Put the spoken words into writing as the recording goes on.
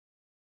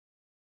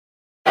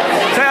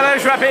Say hello,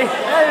 Shrappy.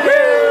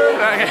 Hello.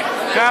 Okay.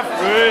 Clap.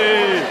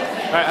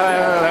 Right.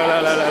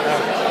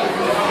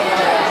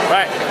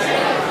 Right.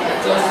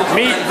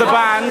 Meet the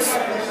band.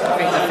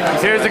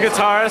 Here's the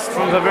guitarist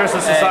from the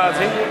Versus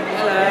Society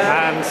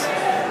and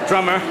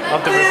drummer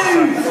of the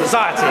Versus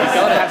Society.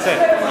 That's it.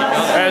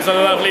 There's a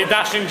lovely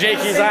dashing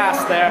Jakey's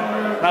ass there.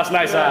 That's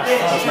nice ass.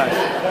 That's nice.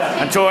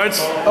 And George.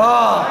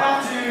 Oh.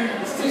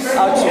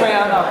 I'll just wait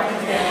out.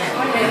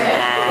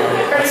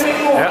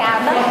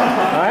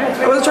 Alright.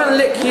 I wasn't trying to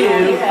lick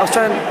you. I was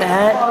trying to.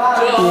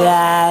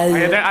 Yeah.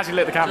 Okay, don't actually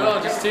lick the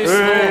camera. Just too small.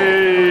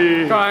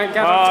 Try and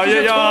gather. Oh,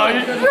 yeah.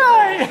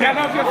 Gather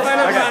up your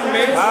fellow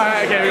bandmates.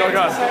 Alright, okay, we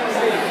got it.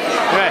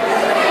 Okay.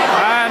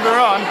 And we're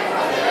on.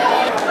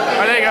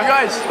 Alright, there you go,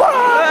 guys.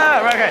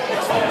 Okay.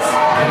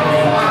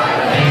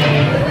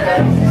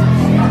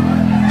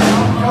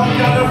 Come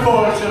gather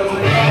forward,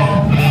 children.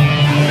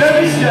 Don't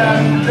be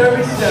scared. Don't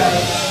be scared.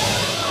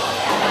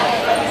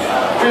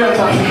 We don't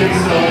touch the big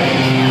story.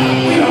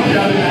 We don't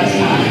gather next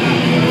time.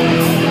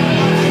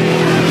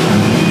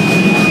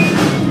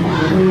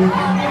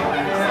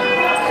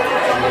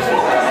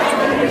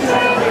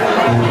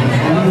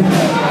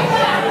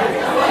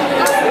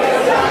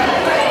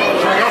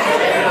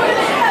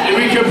 If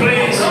we could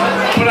please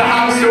put our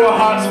hands to our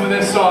hearts for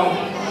this song.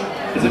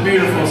 It's a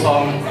beautiful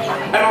song.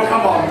 Everyone,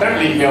 come on, don't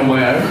leave me on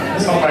my own.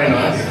 It's not very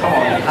nice. Come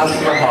on, hands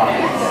to your heart.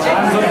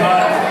 Hands to the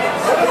heart.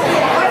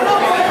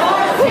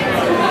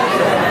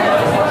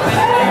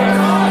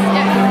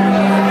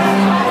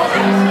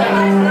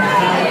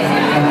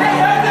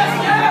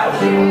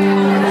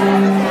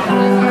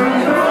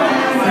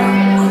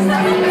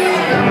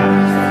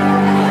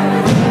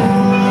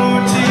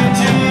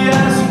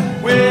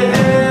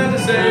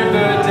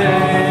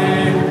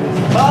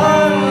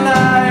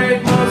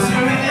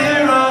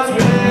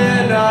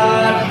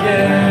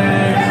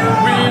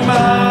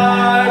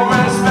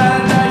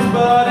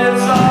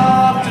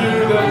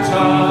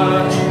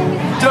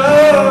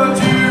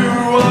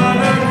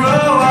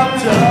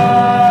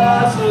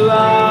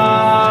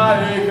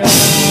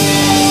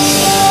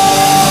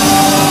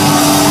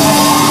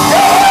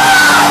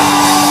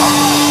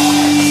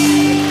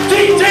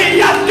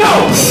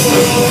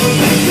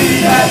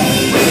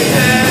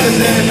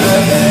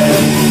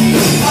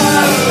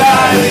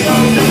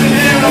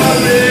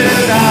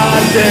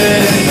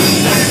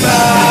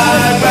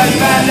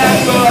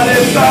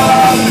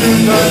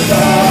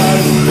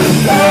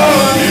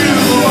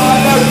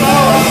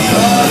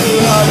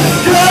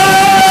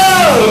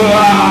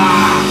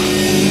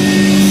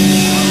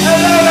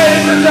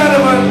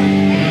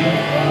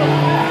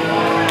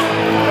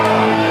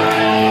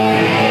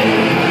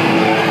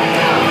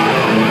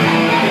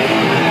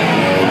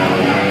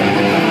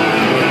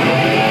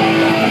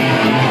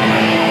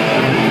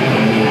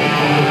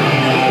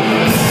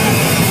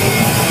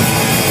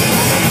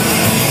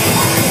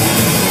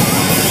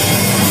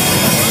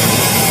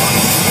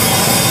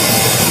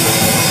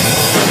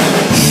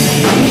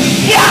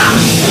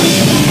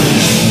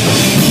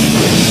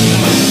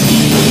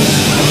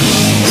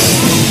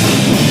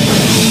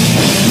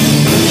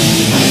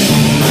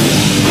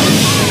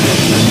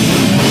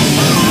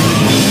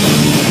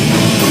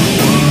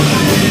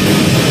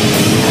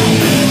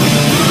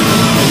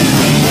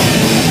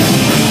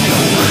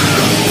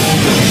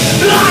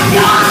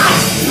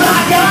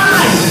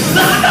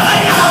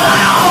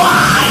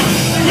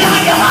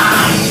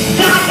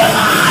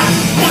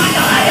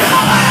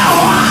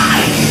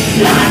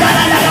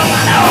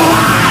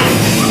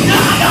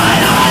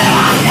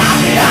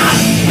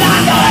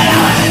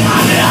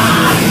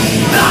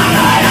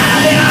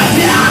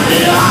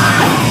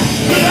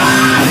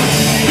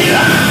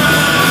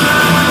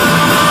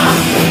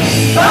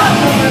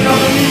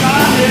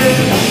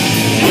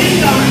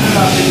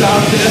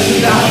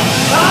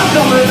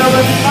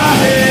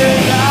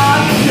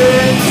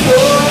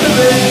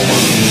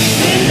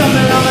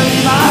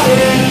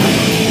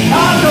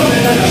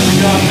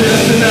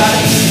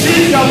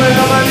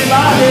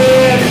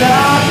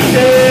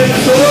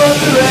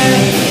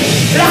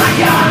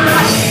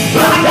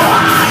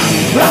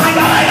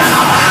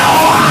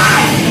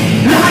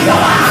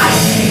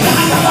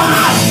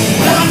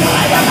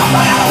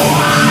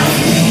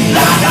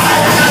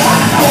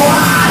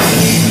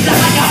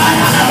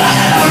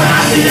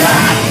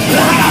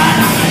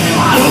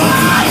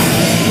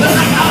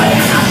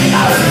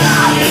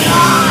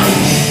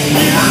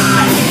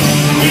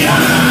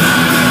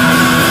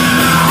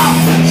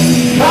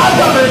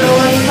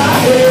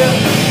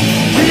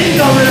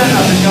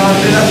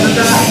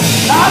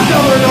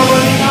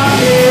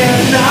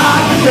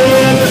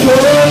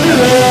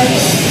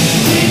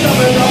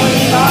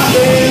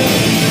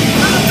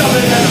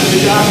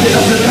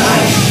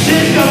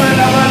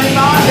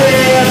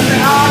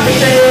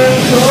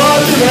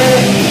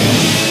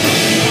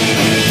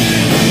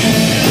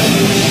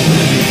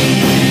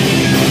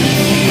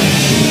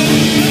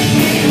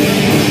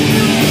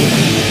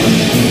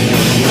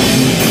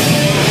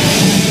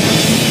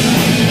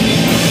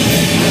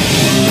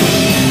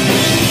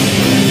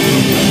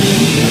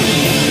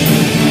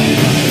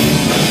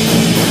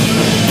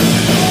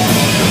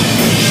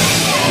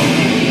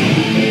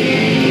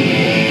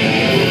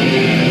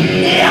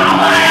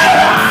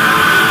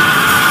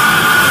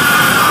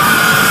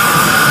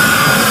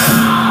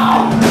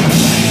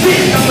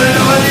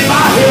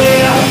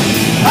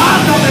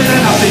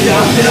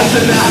 till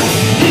tonight.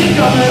 Keep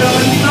coming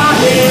over in my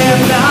head,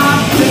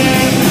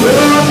 nothing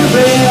will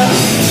prevail.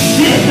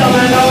 Keep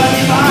coming over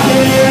in my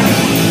head,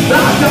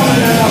 I'm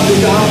coming and I'll be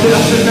gone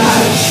till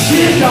tonight.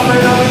 Keep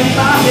coming over in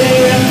my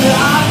head,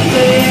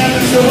 nothing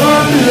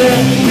will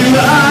prevail. You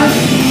lie,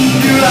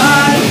 you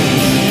lie,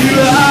 you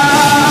lie.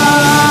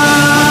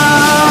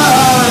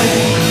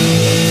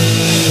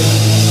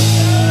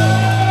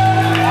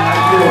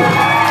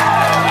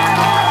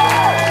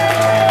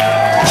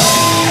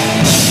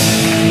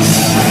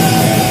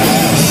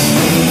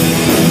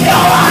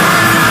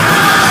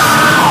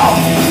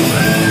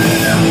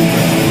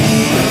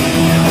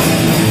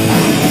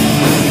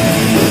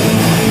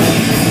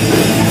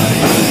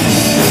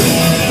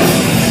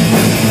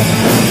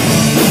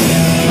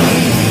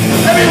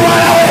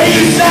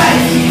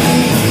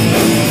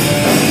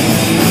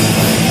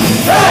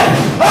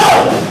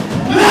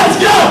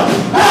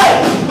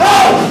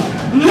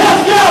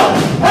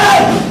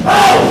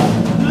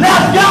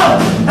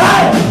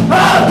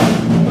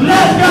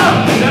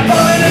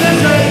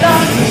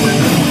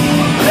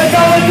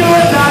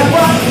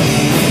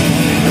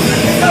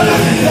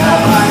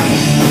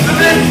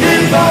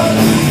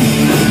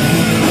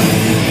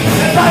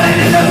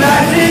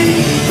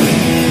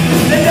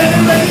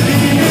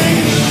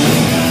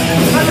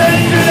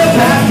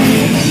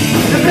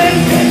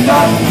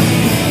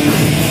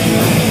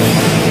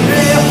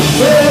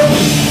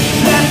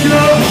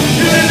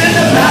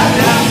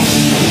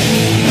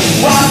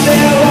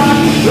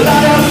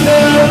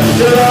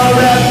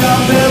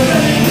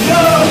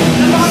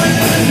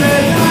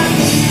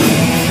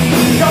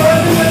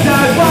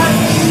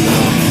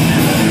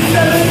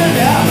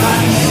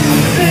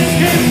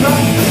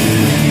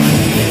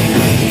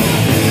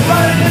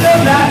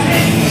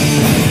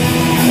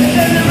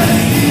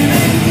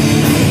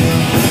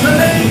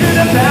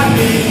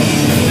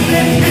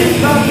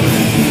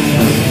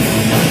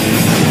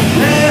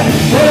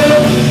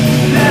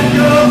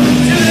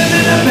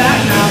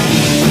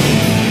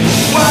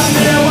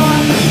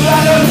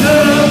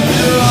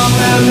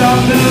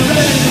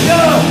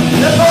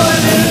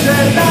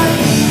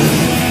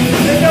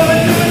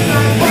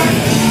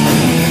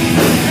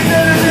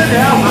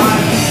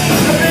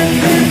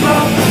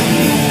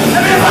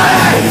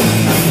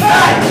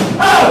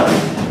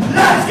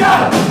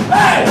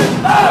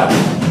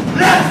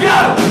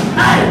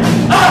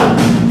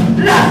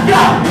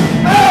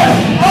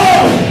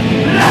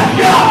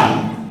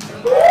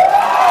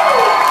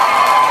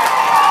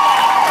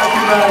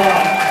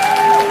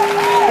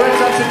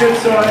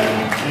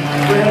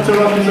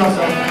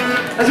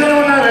 Has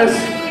anyone noticed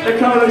it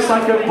kind of looks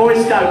like a Boy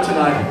Scout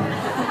tonight?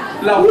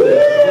 Lovely,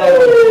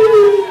 lovely.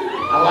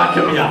 I like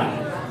him young.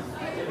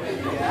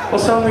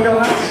 What song we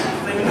got next?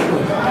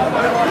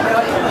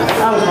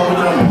 That was Mumbo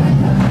Jumbo.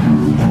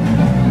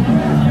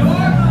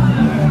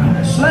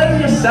 Slow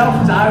yourself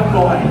down,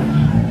 boy.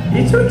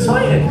 You're too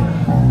excited.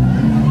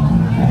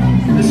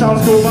 This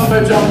song's called Mumbo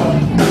Jumbo.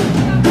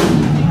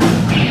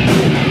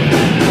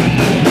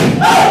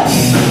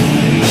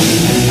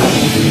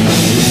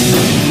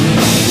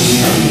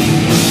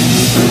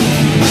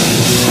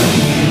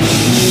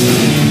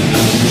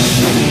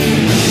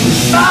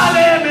 My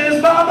name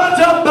is Mumbo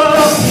Jumbo.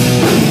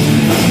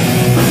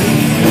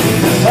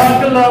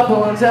 Uncle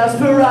Lovebone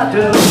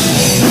Desperado.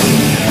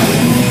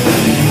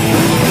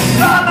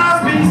 I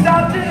must be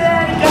stopped in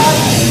any guy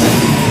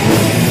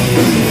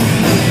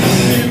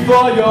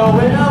before your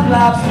way of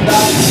life's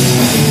life.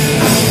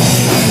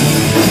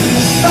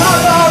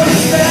 Mama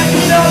is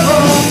taking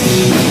over.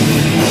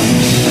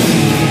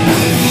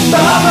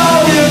 Mama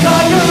will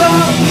conquer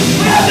all.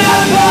 We're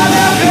not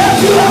gonna get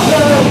you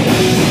alone.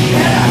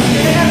 And I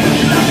stand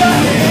like a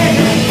head.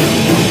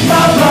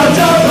 Mumbo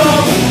Jumbo.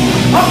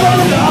 I'm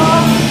going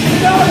on.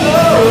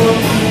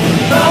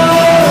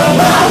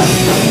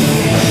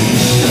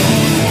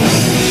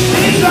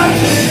 He's like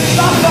this,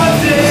 I'm like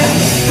this.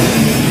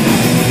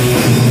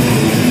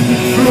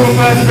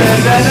 Rumors spread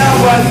that I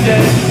was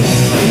dead.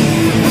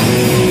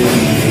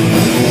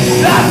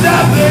 That's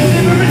how things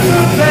never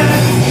return.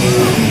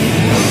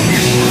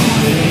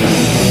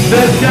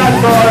 The sky's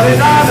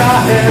falling on our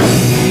heads.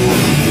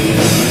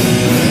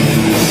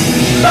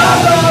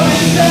 Mama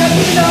is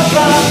taking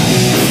over.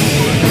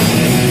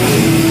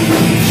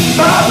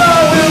 Mama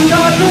will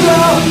not go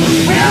wrong.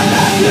 We are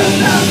not just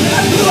not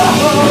to our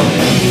home.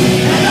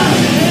 And I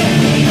say,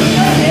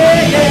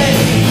 yeah, yeah.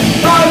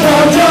 Mumbo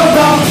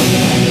Jumbo.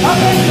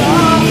 I'm in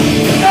love.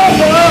 No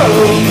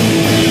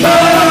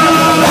more.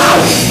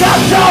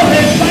 That's all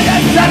this by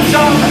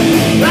exception.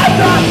 That's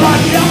not my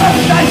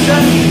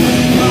devastation.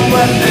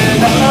 When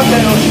there's a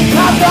middle,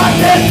 I'm not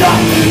this up.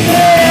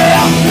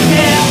 Yeah,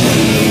 yeah.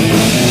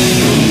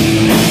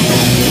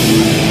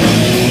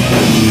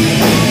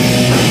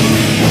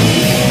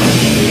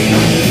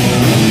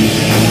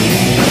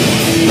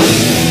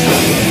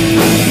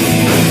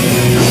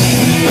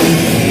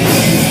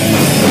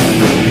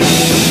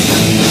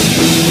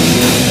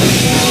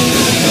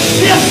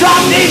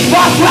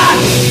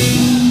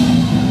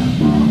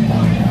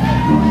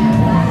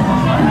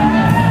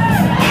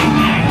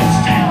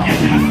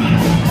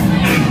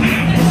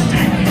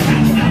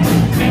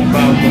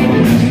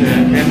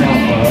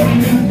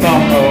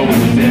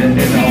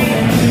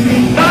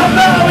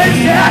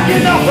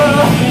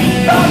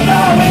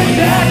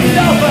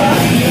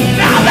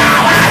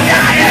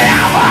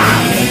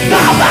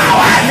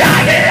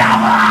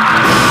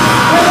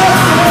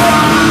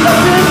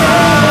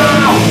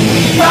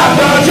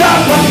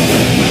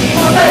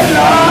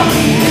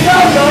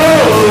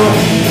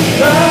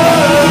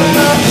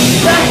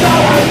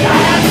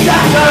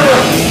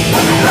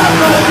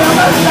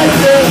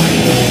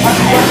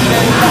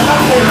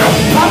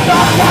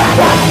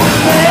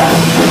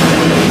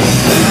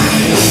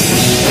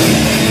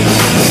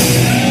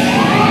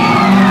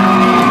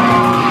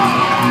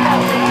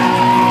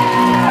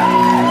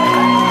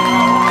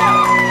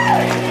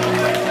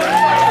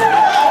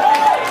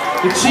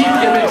 The cheap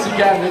gimmicks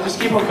again, they just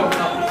keep on coming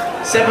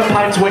up.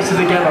 £7 wasted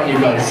again on you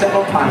guys, £7.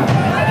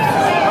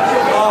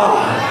 Oh,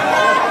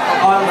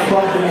 I'm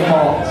fucking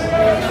hot.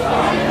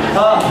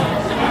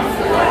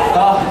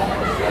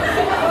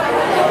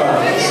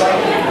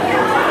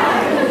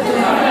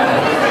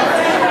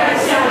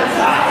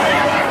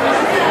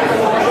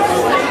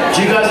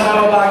 Do you guys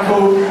know a band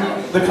called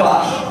The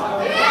Clash?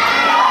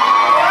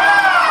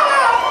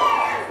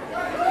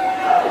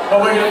 Oh,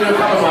 we're going to do a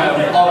cover of my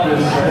own,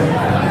 obviously.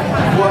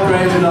 What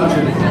great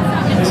introduction.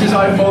 This is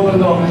I Fall the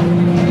Law.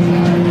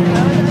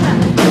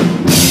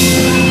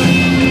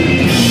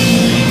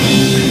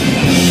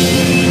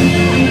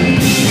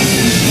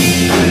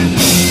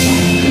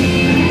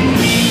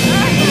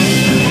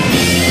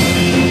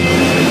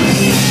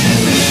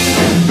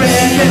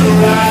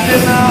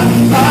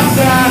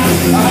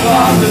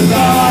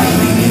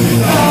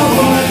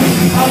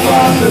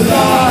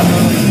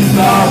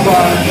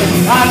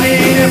 I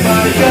needed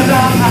money cause I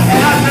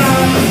had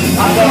none.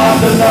 I lost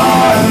the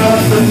Lord,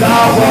 lost the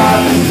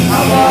one. I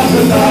lost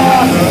the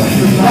Lord, lost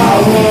the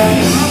one.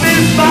 I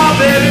miss my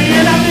baby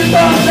and I miss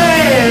my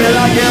man.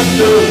 I guess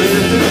the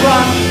business is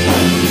run.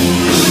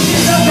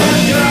 She's the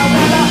best girl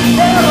that I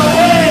ever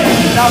had.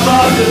 I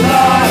lost the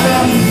Lord,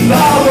 lost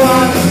the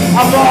one.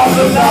 I lost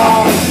the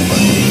Lord.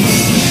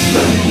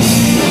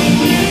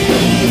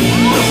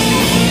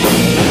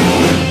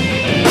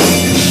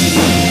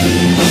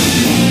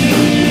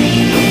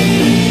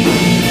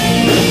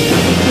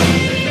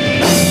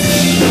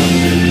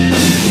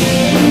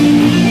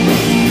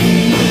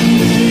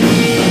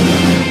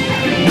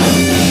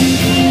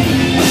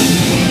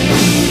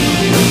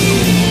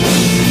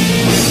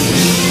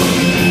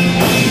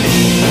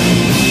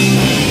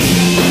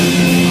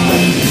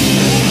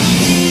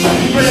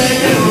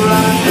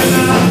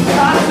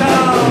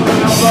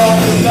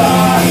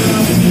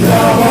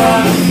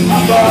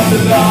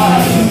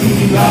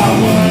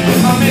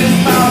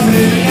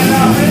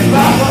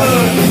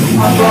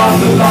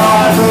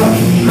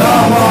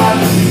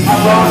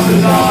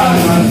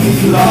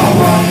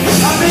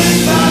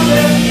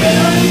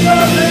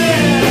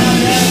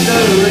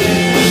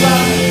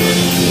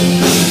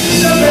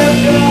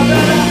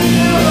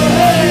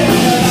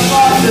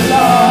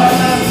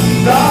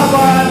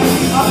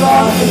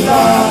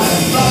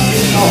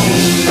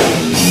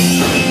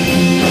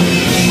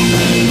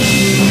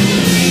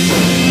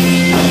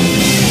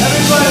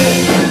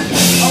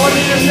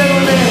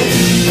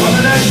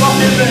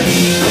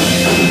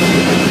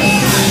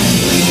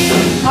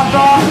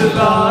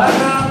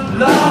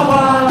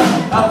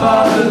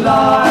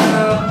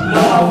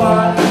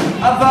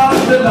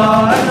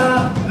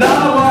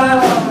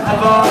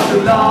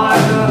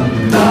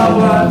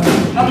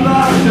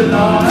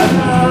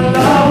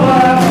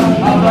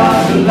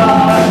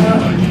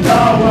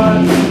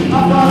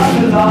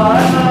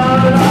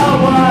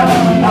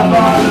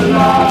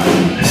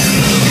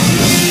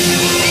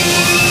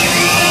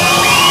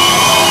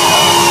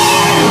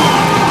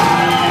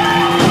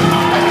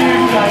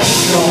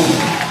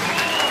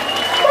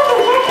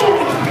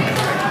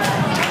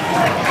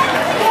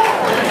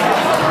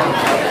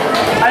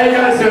 How you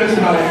guys doing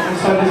tonight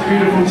inside this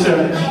beautiful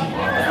church?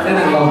 Isn't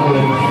it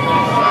lovely?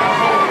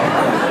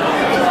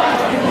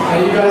 Now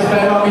you guys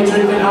better not be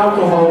drinking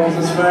alcohol because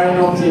it's very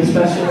naughty,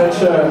 especially in a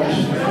church.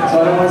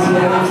 So I don't want to see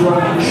any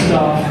drunken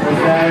stuff,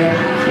 okay?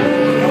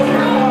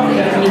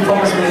 Okay, can you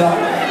promise me that?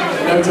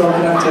 No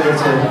drunken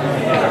activity.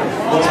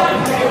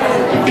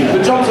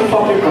 The drums are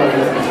fucking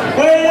broken.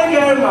 Where you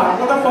go, man?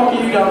 What the fuck are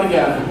you doing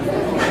again?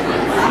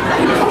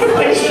 Fucking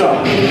bass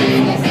drum.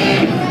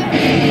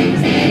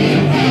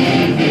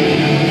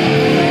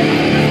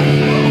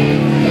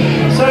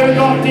 So we've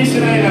got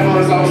decent A-level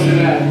results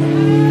today.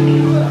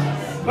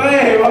 But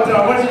hey, what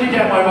did you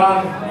get, my man?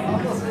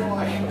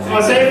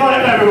 Well, say it in front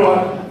of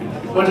everyone.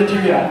 What did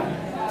you get?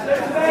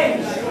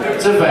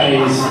 It's a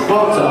vase.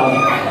 Well done.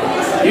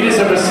 You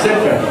deserve a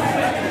sticker.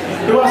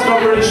 Who else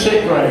got really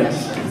shit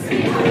grades?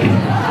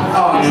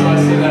 Oh, it's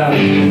nice to know.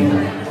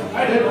 I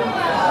did.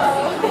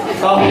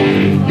 Oh.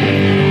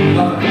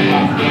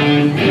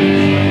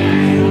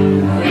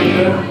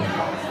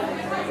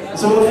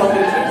 It's all the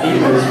fucking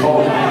ego's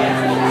fault.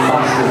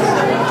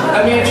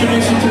 Let me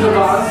introduce you to the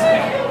band.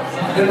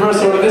 In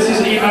verse order, this is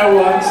Emo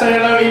 1. Say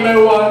hello,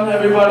 Emo 1,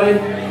 everybody.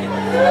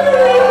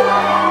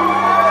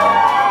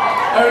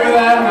 Over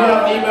there, we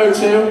have Emo 2.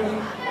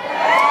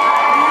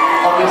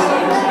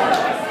 Obviously.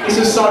 This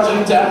is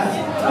Sergeant Death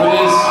with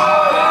his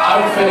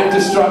outfit of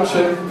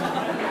destruction.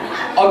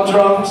 On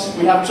drums,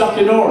 we have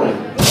Jakinori.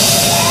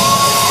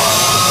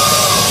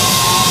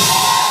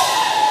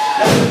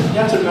 You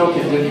had to milk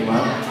it, didn't you,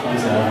 man?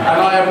 And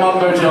I have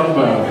Mumbo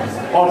Jumbo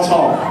on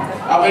top.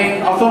 I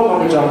mean, I thought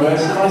Mumbo Jumbo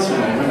is a nicer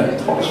name, isn't it?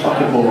 Top's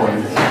fucking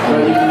boring.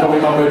 But you can call me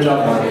Mumbo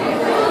Jumbo.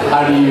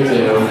 How do you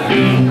do?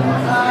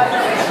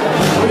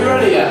 Are we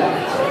ready yet?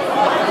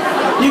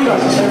 You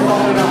guys are so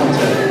fucking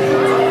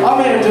amateur. I'm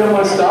here doing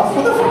my stuff.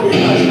 What the fuck are you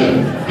guys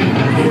doing?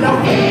 You're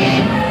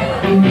nothing.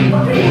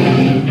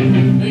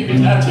 You can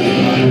tell to me,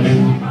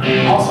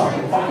 I'll suck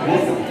your fucking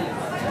water.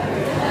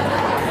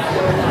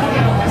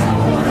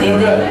 Feel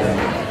good?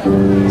 See,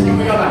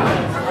 we got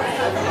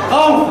that.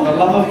 Oh, for the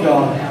love of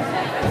God.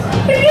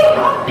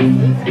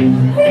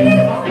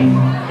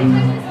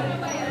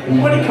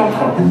 Where'd he come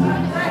from?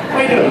 What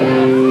are you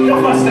doing? Get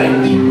off my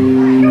stage.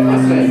 Get off my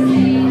stage.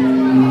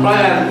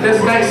 Right then,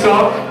 this next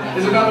song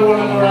is another one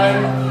of our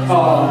own.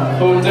 Oh,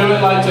 but we'll do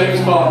it like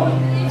James Bond.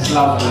 It's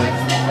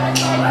lovely.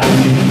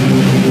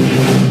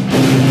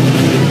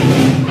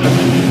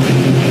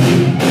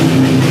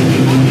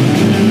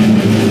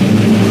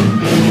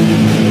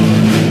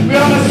 We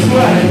on a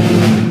sway.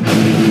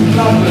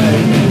 Lovely.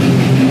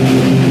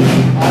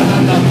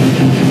 I love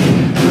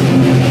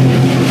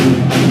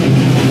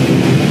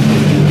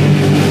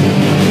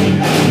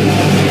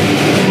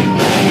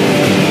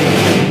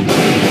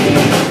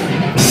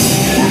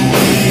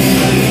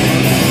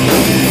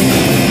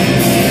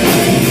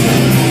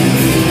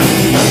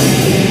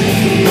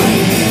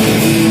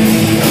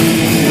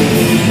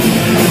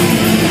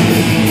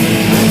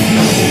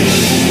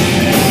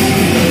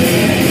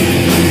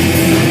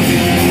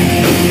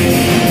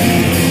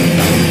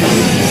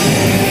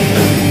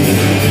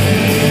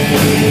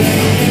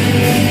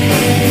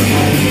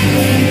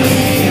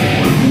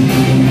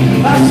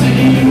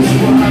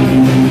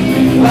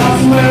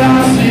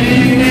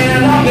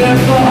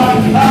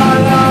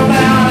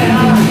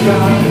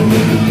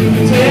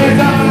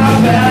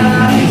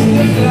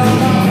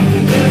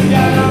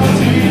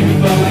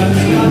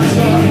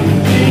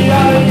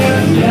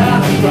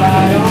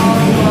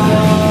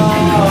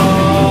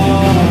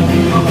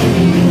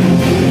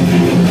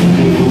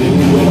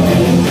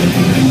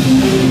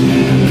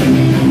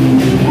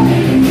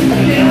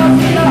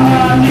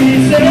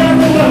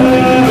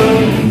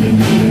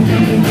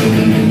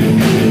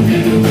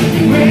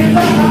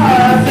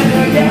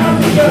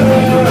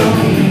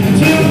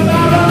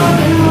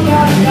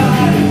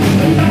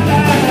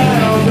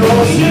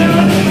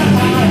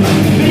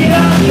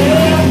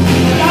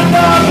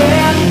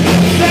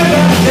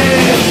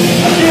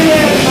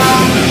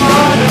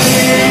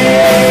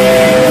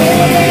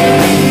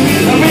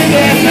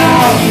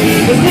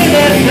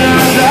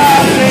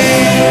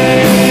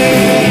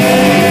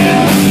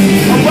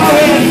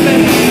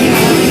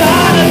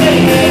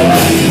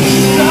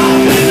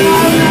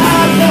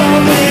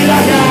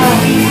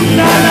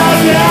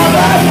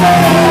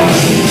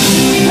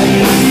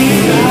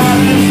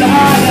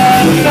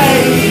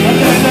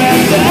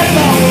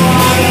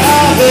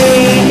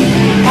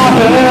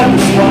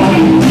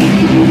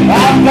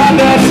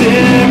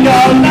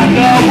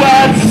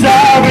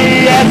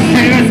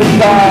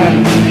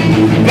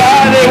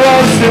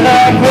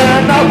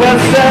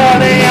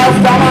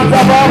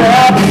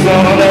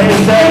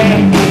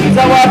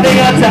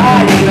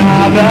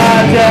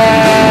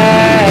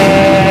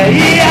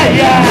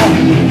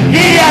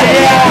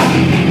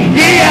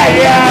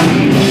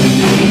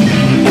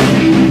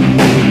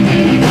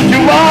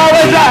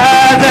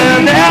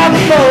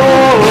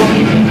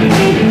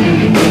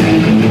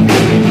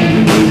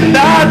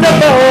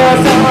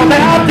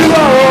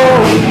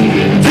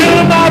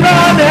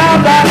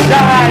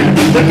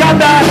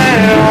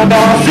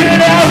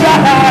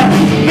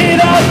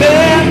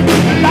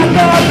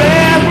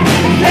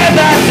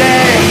Every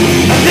day,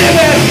 I live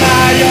at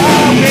night.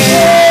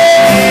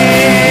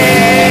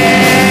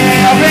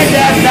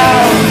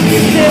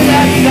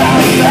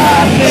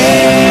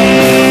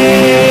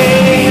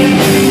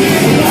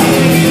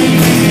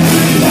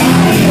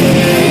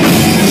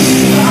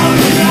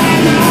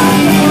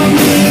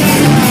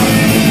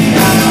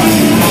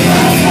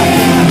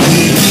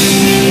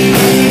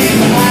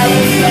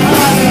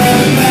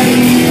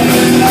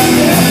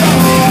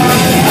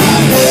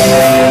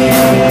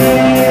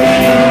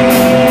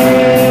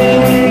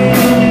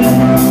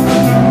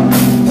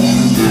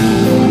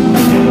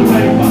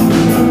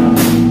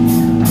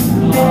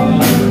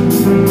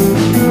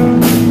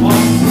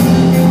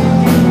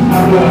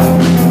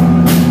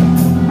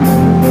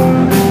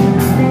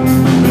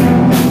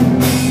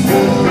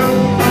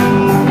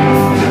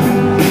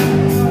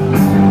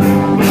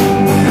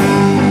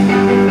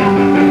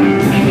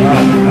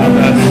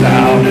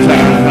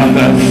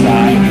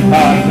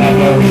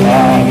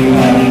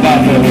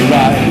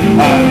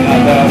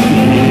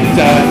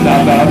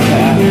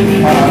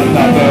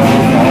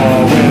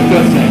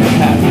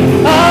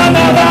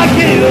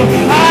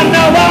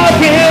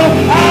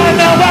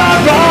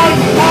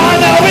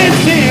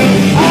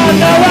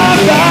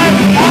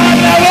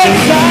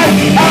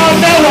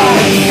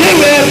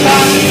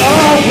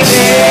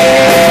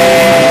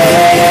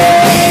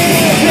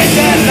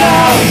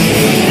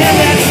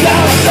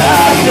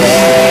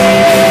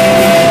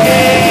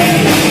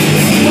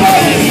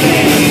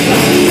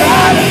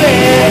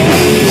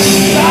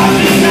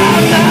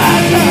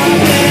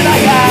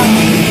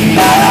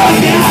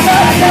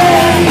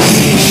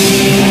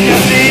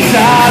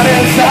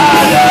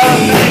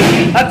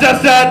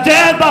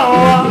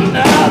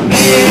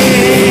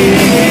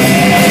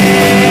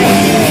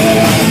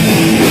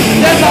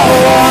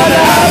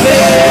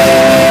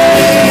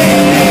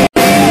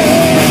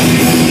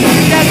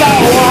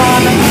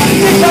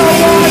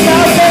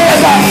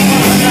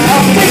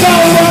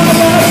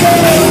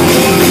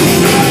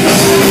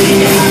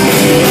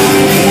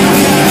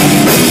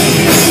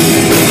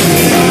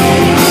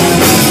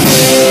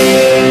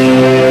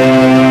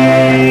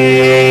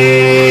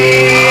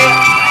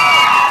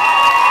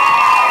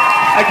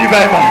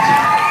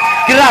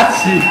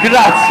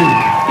 grazie.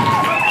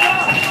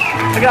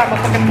 Look at that, my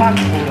fucking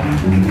pants.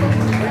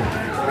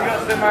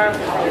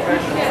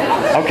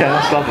 Okay,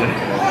 that's lovely.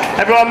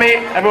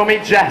 Everyone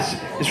meet Jess.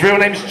 His real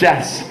name's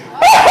Jess.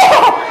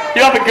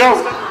 You have a girl.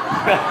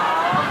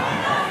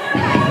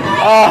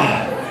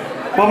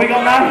 What have we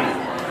got now?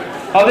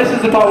 Oh, this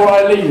is the part where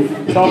I leave.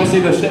 So obviously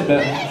the shit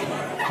bit.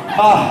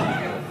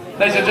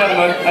 Ladies and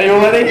gentlemen, are you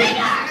all ready?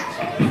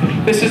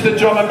 This is the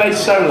drum and bass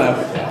solo.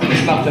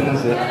 It's nothing,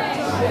 is it?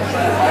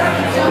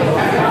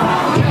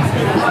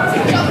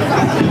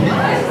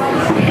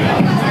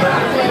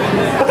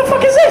 What the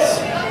fuck is this?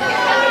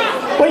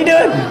 What are you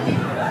doing?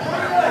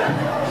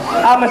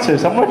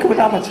 Amateurs. I'm working with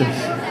amateurs.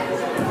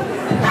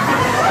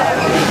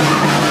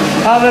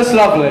 Oh, that's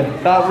lovely.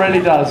 That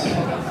really does.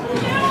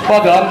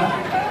 Well done.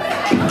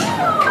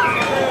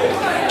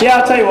 Yeah,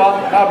 I'll tell you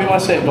what. That'll be my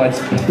sitting place.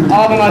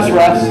 I'll have a nice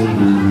rest.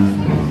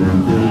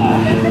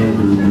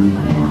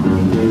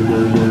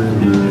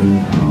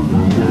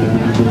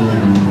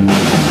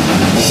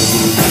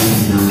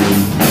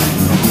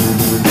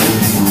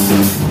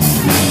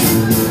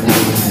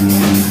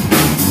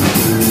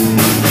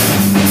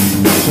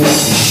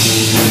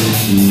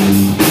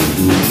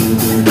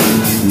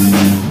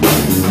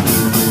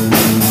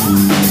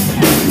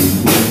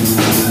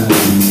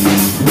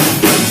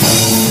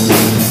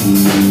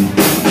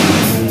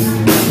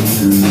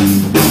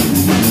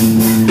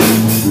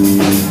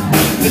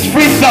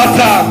 Freestyle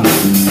time!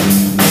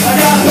 I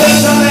got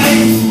words on the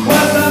east,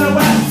 words on the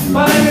west.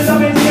 My name is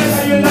WTS,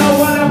 and you know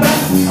what I'm at.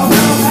 I'm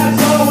now at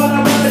soul when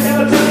I'm on the hill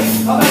of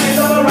Trinity. I'm making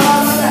all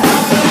around on the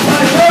house of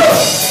my girl.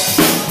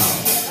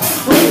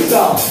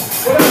 Freestyle!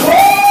 Woo!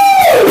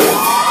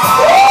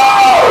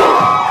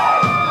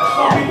 That's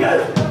fucking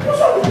good.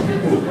 What's up with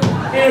you?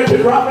 Here, did you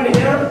drop in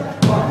here?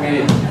 Fuck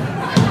me.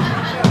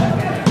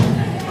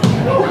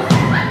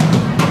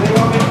 They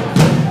want me?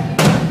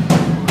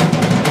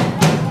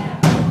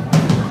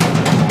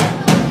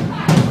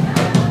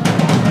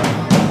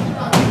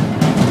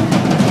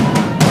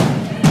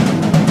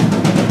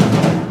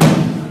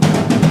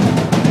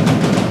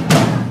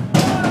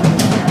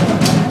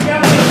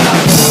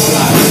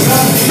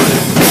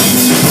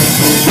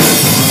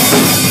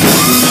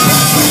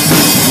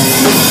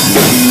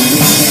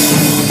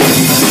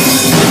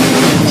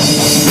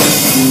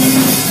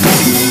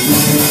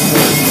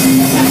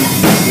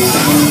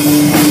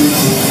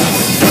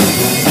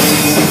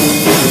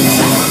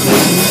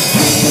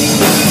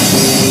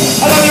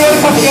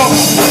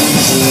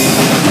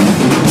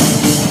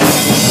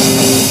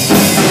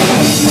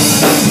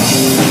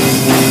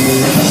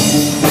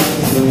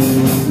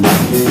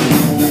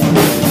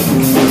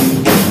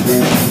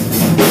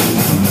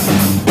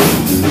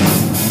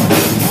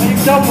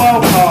 Done well,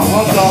 Carl.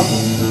 Well done.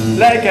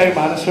 Let it go,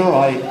 man. It's all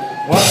right.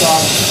 Well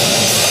done.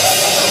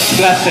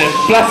 Bless him.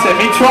 Bless him.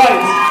 He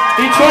tries.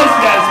 He tries to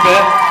get his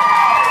bit.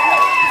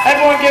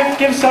 Everyone,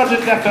 give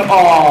Sergeant Decker.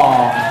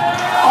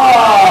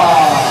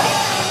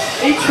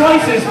 He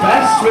tries his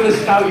best with a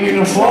scout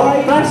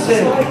uniform. Bless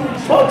him.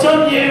 Well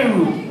done,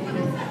 you.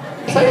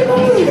 Say no.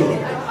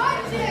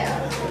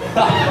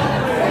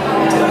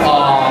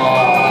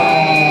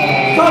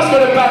 Carl's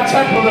got a bad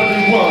temper,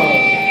 everyone.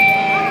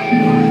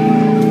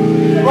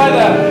 Right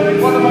there,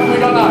 what the fuck have we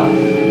got now?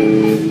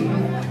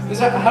 Is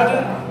that, how did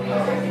it?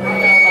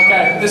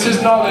 Okay, this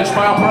is knowledge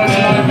by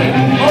operation only.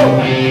 Oh!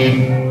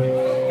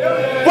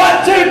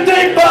 1, 2,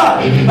 deeper!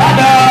 I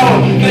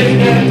know! They can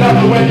get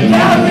double when you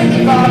can't reach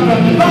the bar from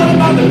the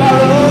bottom of the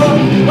barrel.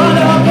 But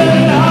I'm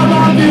in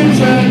my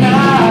future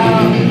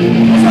now.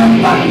 It's a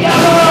fucking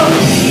yellow!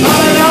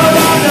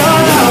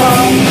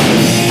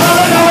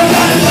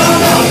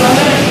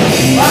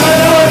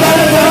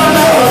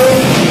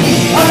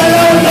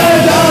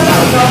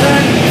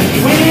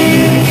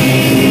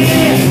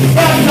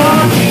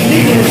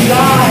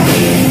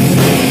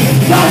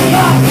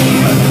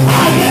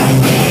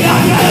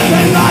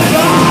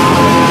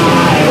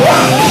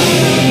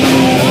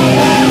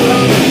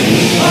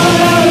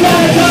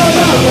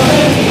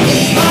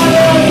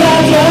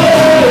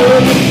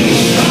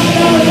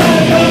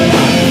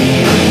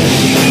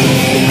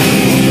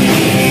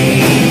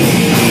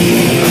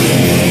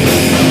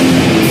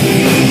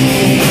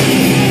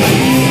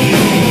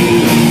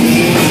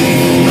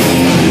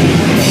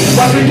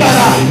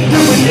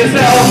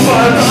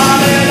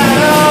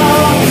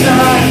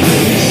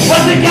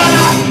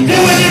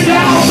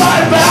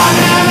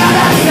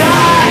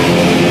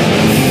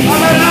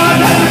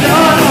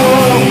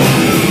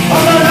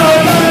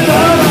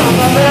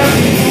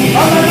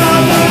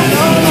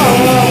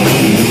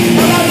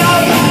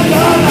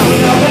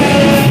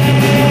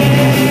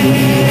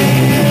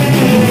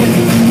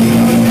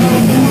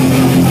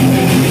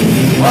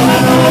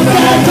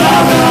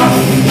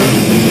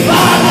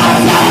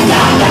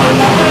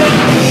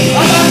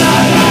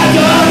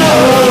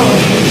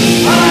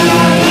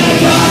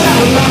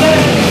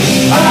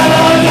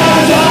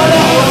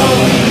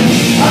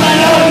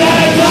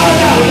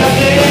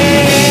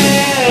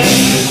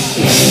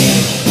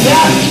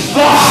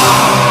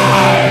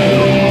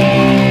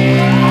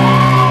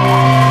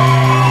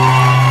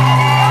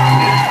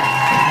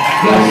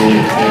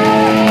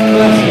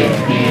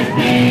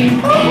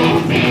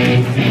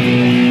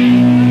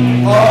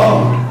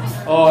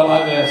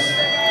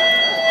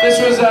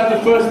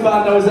 the first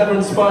band I was ever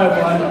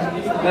inspired by.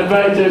 They're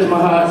very dear to my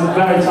heart. It's a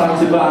very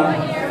talented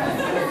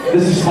band.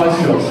 This is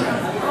Spice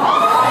Girls.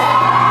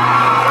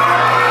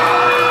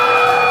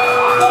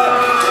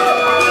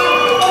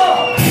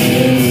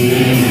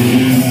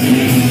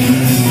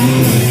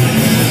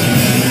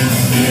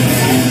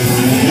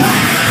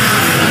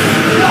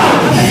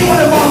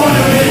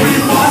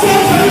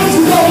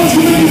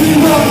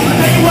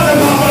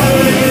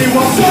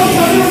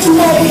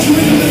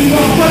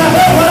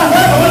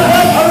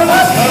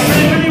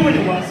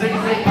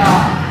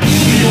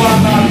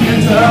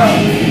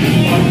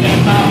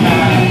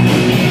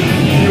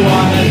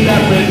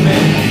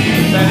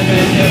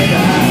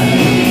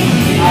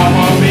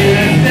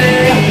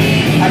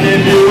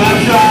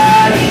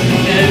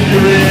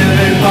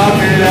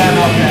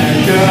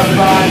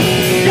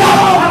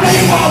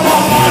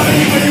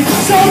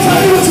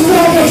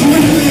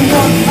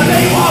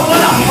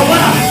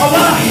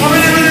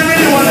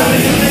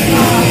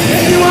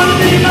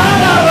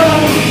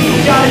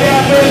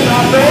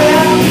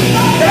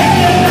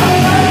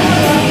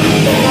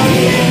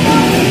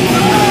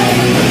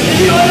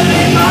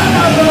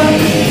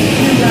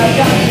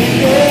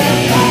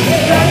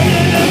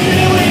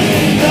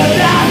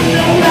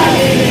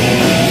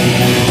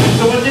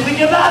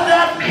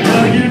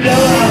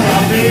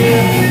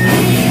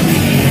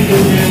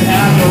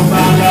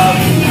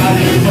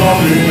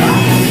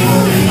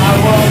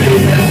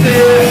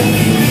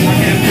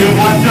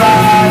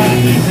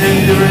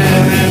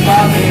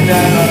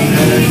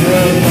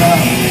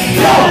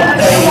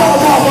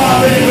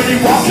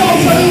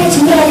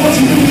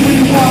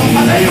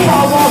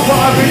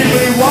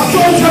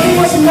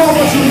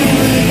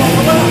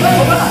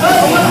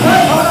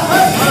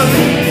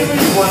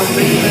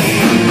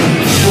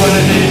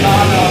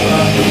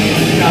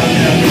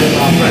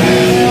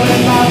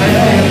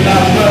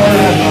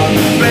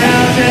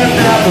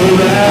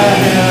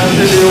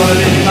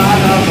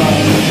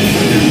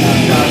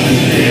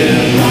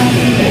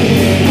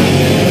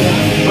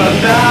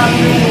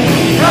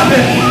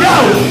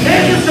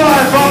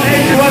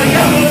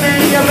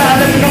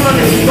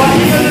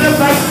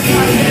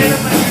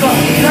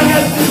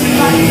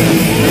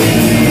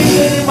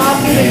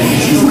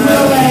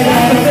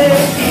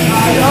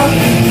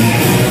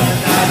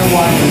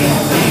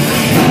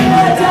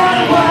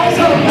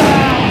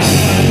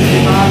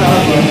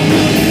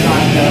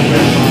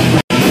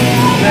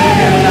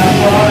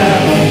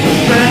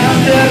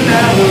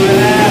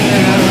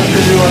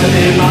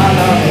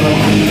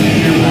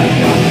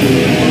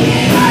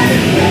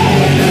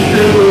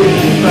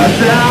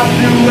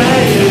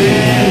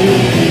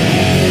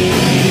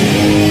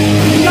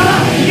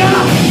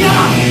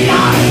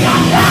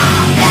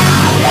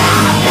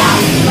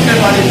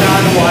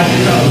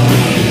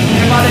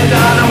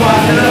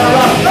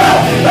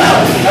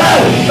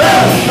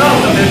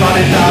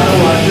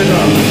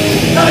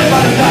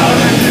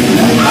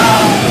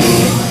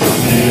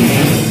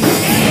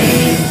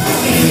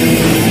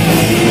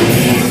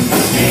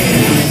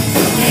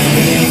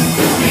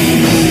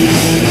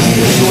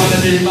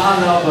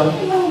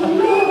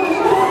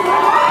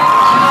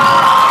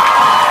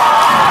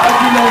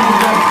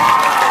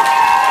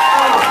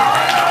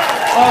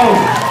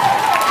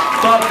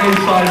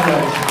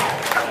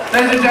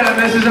 Ladies and gentlemen,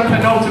 this is a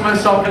penultimate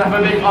song. Can I have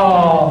a big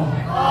oh?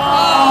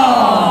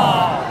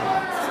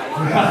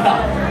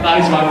 That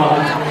is my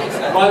mind.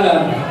 Right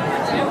then.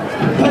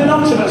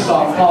 Penultimate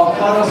song. Oh,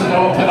 God doesn't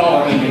know what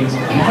penultimate means.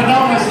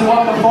 Penultimate is the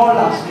one before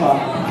last part.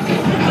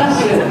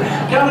 That's it.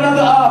 Give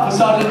another R for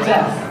Sergeant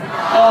Death.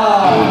 Oh.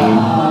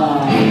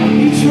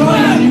 You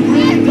tried. You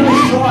really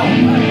does try.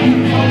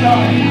 Well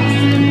done.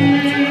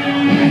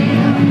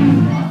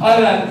 Right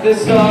then, this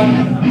song.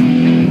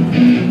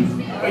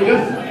 Are you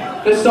good?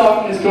 This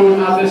song is called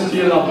Add This to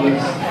Your Love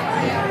List.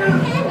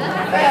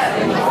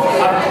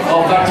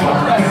 Oh, thanks, man.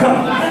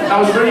 That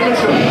was really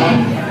mature,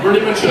 man.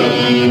 Really mature.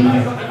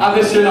 Add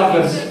this to your love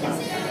list.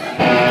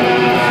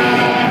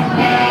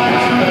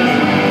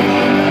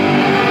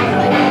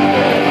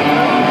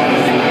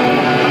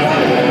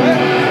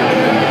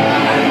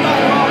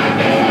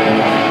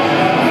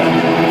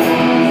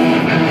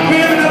 We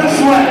have another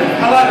sweat.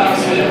 I like that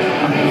shit.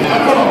 Oh,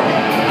 come on.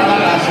 I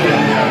like that shit.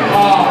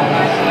 Oh,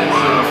 that's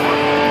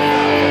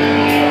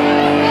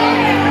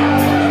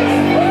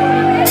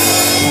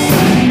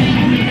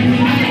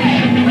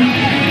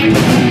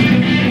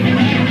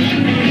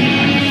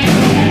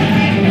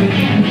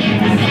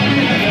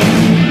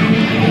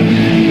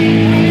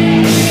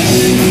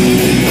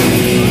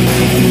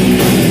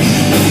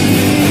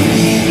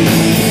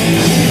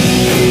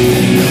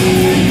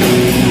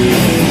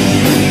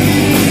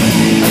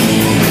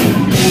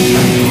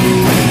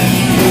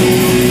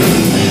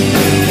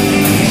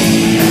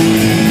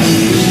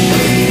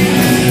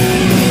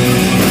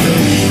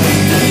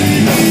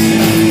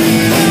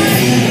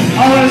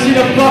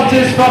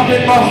this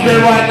fucking must be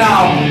right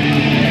now.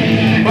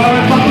 We're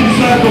in fucking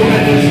circle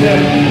fitness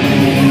here.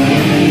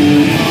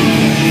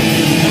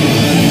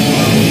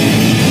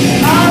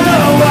 I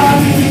know what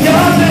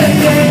you're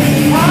thinking.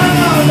 I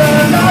know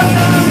that I'm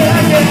not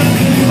again.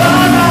 But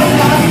I know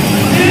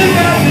you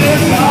got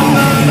this on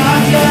the line.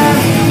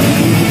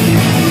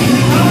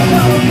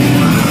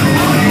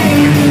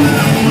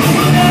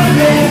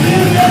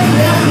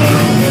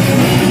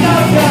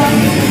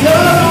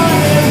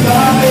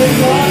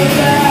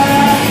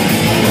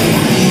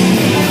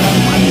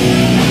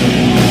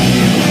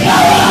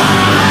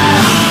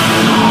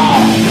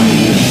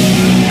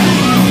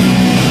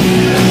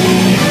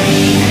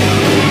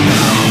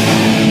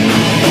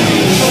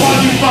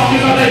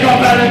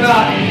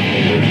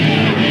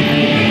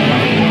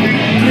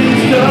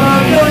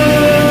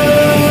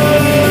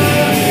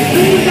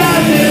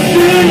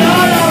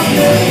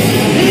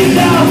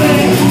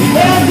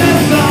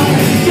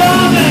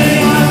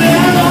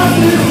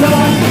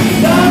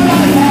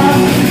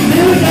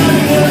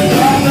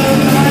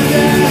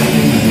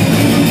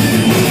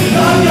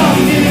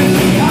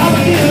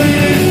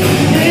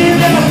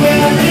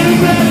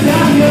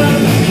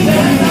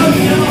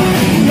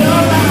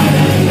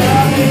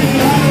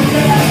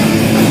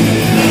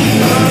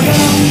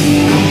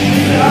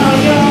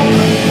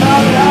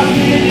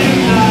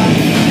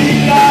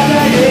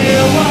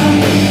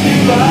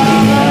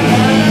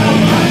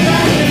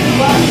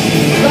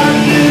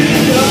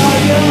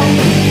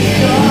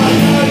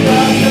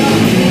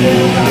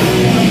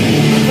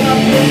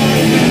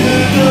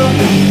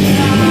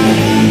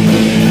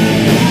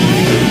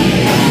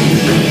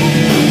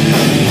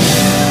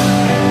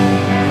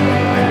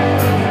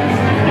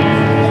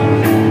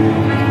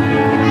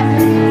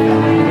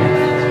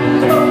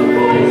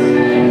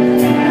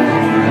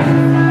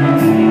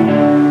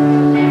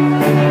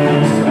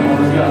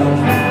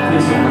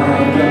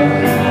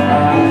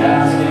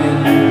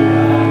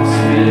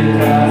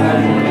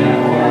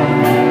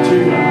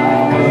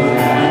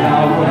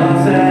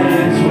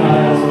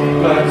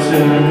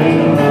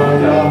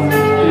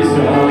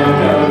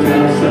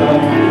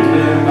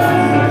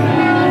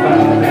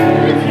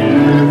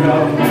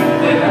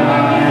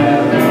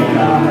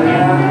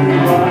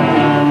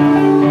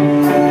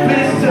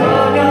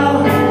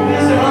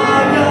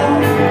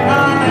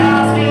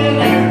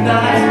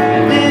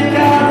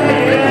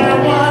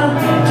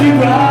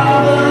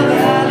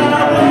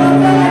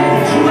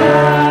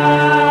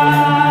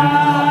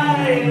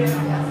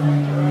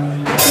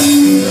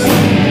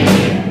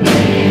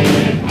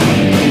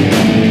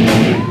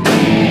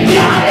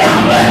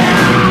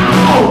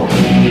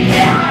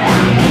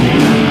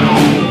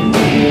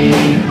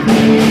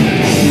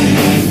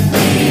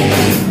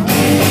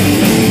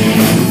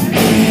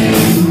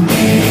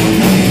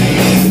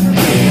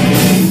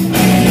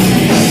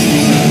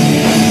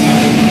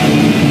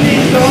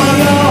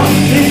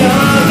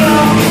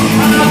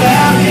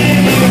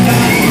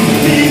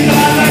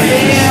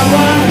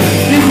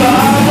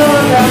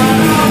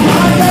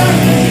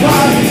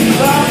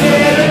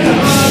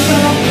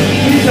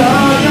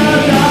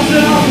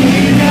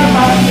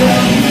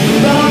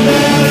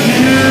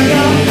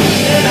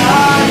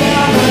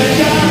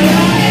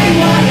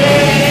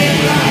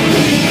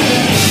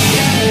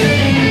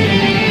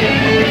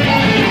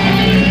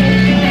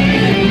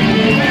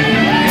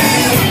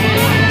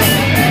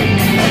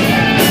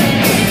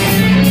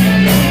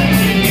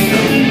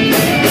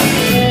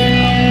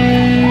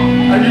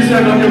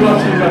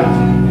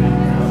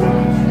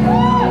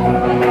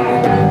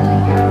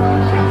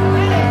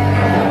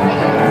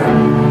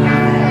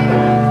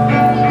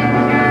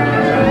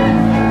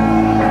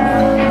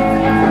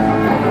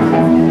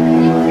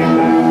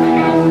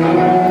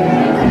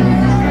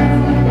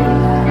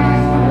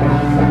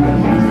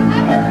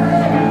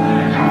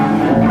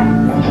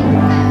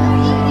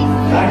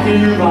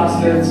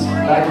 bastards.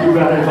 Thank you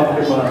very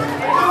fucking much.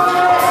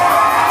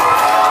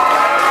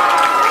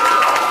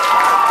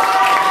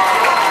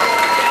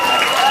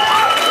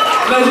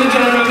 Ladies and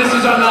gentlemen, this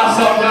is our last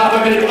song now.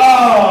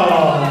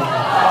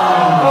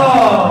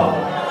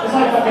 It's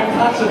like fucking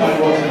cancer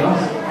man watching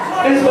us.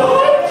 It's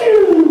behind you!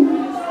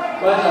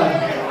 Well done.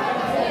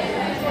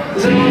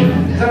 Does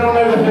anyone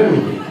know the Who?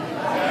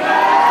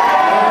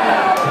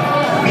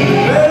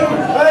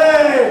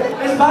 Hey!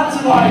 It's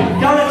Pantomime!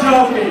 Garrett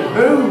Jockey!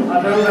 Who? I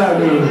don't know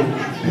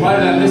who. Right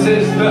then, this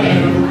is the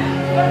Who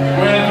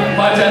with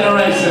My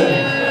Generation.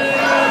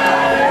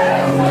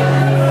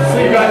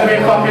 You guys have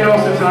been fucking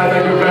awesome tonight.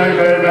 Thank you very,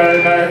 very,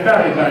 very, very,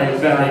 very, very,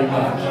 very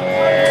much.